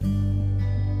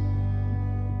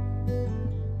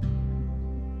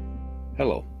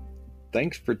Hello.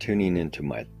 Thanks for tuning into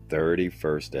my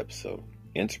 31st episode,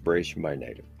 Inspiration by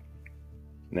Native.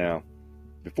 Now,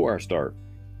 before I start,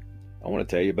 I want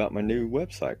to tell you about my new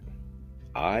website,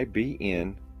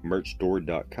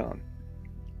 ibnmerchstore.com.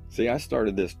 See, I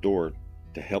started this store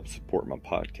to help support my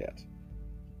podcast.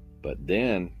 But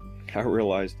then I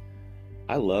realized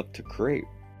I love to create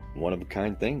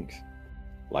one-of-a-kind things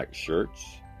like shirts,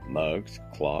 mugs,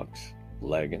 clocks,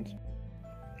 leggings,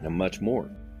 and much more,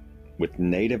 with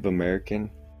Native American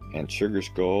and sugar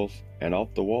skulls and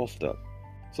off-the-wall stuff.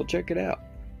 So check it out.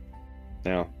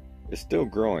 Now, it's still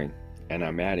growing and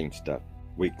I'm adding stuff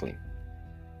weekly.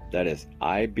 That is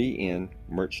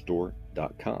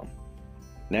ibnmerchstore.com.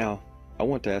 Now, I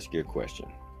want to ask you a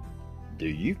question. Do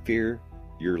you fear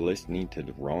you're listening to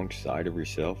the wrong side of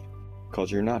yourself because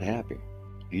you're not happy?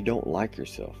 You don't like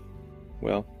yourself?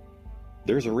 Well,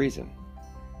 there's a reason.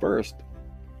 First,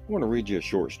 I want to read you a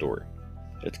short story.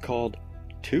 It's called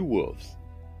Two Wolves.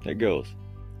 It goes,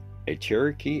 a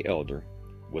Cherokee elder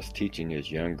was teaching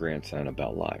his young grandson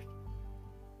about life.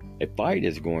 A fight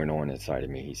is going on inside of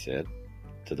me, he said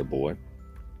to the boy.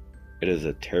 It is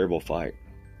a terrible fight,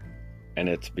 and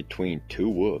it's between two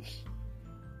wolves.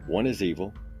 One is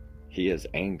evil. He has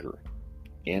anger,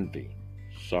 envy,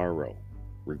 sorrow,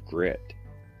 regret,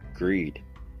 greed,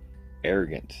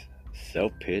 arrogance,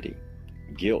 self-pity,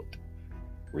 guilt,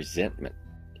 resentment,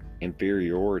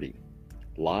 inferiority,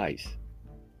 lies,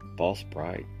 false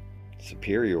pride,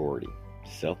 superiority,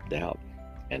 self-doubt,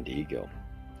 and ego.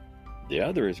 The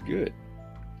other is good.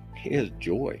 He has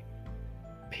joy,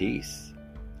 peace,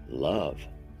 love,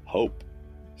 hope,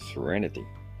 serenity,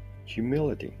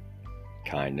 humility,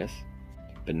 kindness,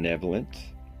 benevolence,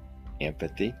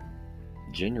 empathy,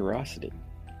 generosity,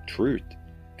 truth,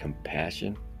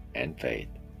 compassion, and faith.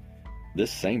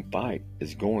 This same fight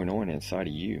is going on inside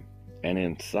of you and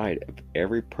inside of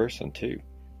every person too.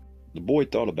 The boy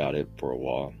thought about it for a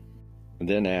while and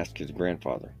then asked his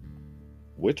grandfather,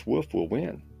 which wolf will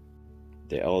win?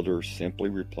 The elder simply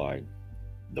replied,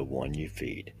 the one you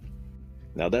feed.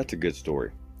 Now that's a good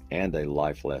story and a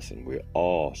life lesson we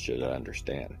all should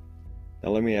understand. Now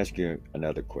let me ask you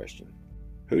another question.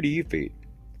 Who do you feed?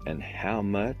 And how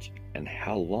much and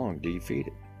how long do you feed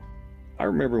it? I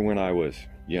remember when I was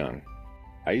young,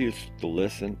 I used to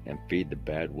listen and feed the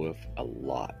bad wolf a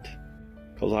lot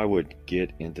because I would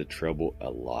get into trouble a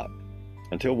lot.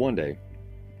 Until one day,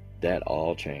 that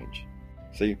all changed.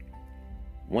 See,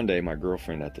 one day my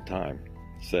girlfriend at the time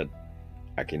said,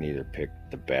 I can either pick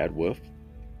the bad wolf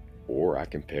or I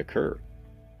can pick her.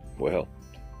 Well,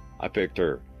 I picked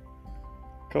her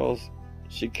because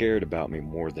she cared about me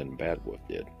more than the bad wolf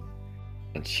did.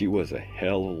 And she was a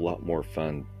hell of a lot more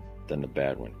fun than the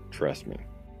bad one, trust me.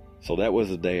 So that was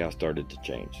the day I started to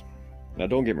change. Now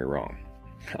don't get me wrong,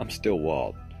 I'm still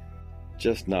wild,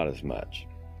 just not as much.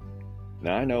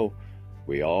 Now I know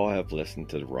we all have listened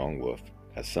to the wrong wolf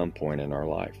at some point in our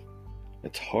life.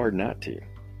 It's hard not to.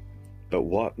 But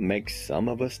what makes some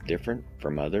of us different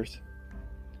from others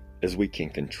is we can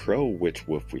control which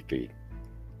wolf we feed.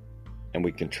 And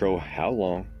we control how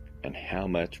long and how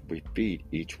much we feed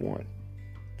each one.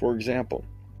 For example,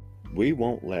 we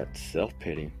won't let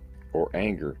self-pity or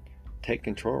anger take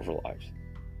control of our lives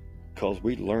because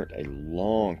we learned a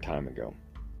long time ago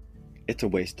it's a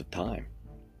waste of time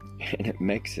and it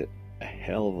makes it a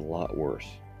hell of a lot worse.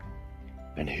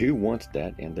 And who wants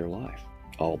that in their life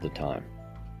all the time?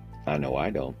 I know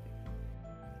I don't.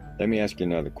 Let me ask you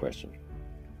another question.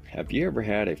 Have you ever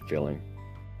had a feeling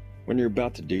when you're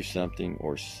about to do something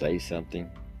or say something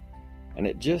and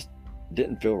it just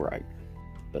didn't feel right,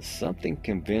 but something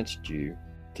convinced you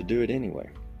to do it anyway?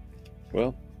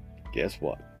 Well, guess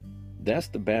what? That's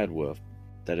the bad wolf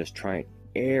that is trying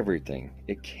everything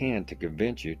it can to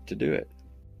convince you to do it.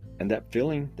 And that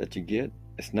feeling that you get,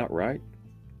 it's not right,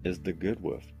 is the good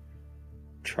wolf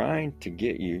trying to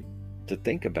get you to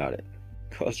think about it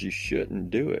because you shouldn't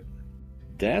do it.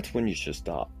 That's when you should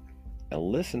stop and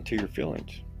listen to your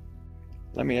feelings.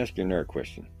 Let me ask you another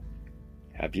question.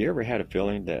 Have you ever had a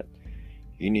feeling that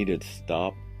you needed to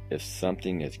stop if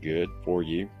something is good for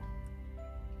you?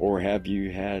 Or have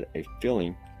you had a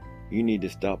feeling you need to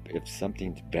stop if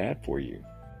something's bad for you?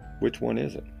 Which one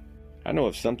is it? I know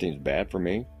if something's bad for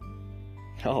me,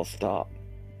 I'll stop.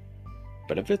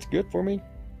 But if it's good for me,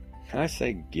 I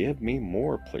say give me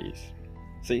more, please.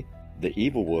 See, the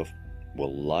evil wolf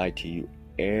will lie to you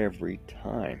every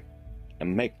time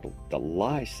and make the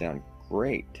lie sound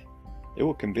great. It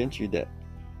will convince you that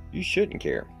you shouldn't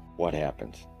care what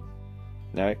happens.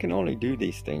 Now, it can only do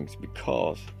these things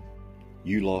because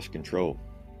you lost control,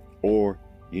 or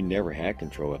you never had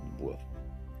control of the wolf.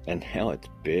 and now it's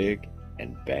big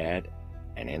and bad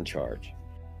and in charge.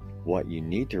 What you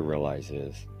need to realize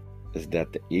is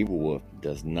that the evil wolf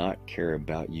does not care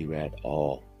about you at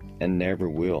all and never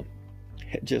will.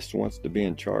 It just wants to be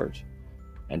in charge.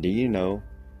 And do you know,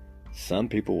 some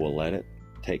people will let it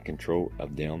take control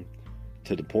of them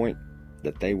to the point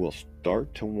that they will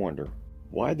start to wonder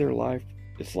why their life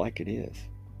is like it is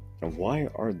and why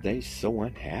are they so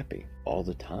unhappy all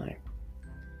the time.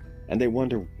 And they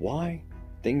wonder why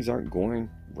things aren't going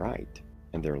right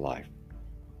in their life.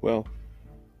 Well,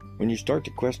 when you start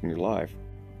to question your life,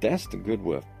 that's the good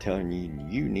wolf telling you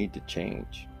you need to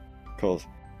change. Because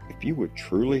if you were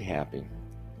truly happy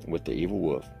with the evil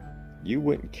wolf, you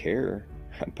wouldn't care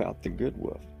about the good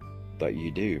wolf. But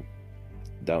you do,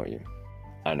 don't you?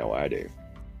 I know I do.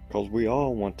 Because we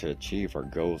all want to achieve our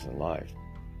goals in life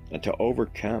and to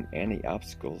overcome any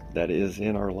obstacles that is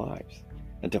in our lives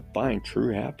and to find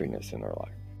true happiness in our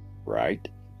life, right?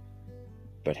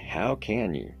 But how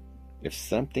can you if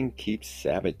something keeps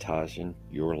sabotaging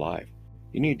your life?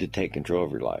 You need to take control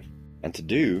of your life and to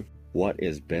do what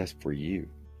is best for you.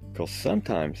 Because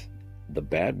sometimes the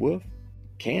bad wolf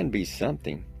can be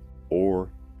something, or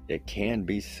it can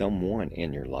be someone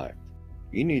in your life.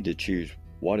 You need to choose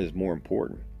what is more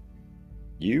important,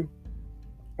 you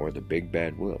or the big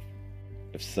bad wolf.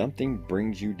 If something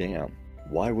brings you down,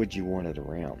 why would you want it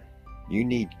around? You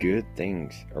need good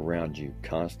things around you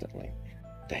constantly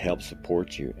to help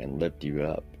support you and lift you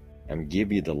up and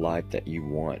give you the life that you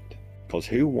want. Because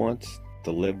who wants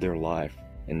to live their life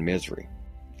in misery?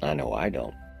 I know I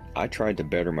don't. I tried to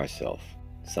better myself.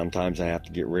 Sometimes I have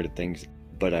to get rid of things,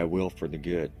 but I will for the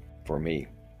good, for me.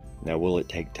 Now, will it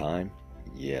take time?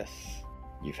 Yes.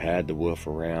 You've had the wolf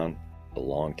around a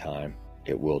long time.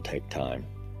 It will take time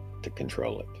to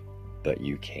control it, but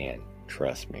you can,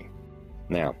 trust me.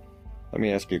 Now, let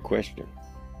me ask you a question.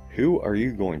 Who are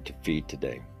you going to feed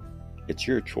today? It's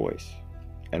your choice.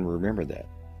 And remember that.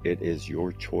 It is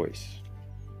your choice.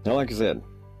 Now, like I said,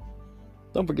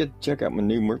 don't forget to check out my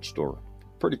new merch store.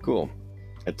 Pretty cool.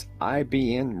 It's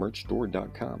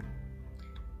ibnmerchstore.com.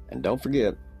 And don't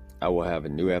forget, I will have a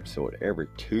new episode every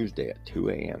Tuesday at 2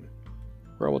 a.m.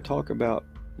 where I will talk about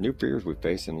new fears we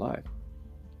face in life.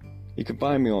 You can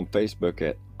find me on Facebook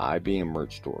at IBM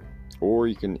Merch Store, or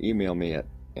you can email me at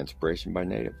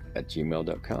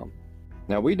inspirationbynative@gmail.com.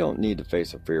 Now, we don't need to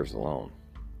face our fears alone,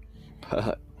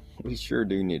 but we sure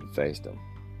do need to face them.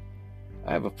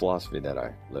 I have a philosophy that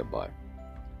I live by.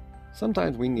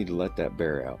 Sometimes we need to let that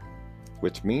bear out,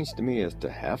 which means to me is to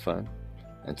have fun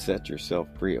and set yourself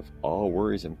free of all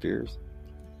worries and fears.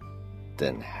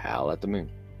 Then howl at the moon.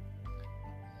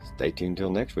 Stay tuned till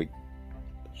next week.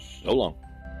 So long.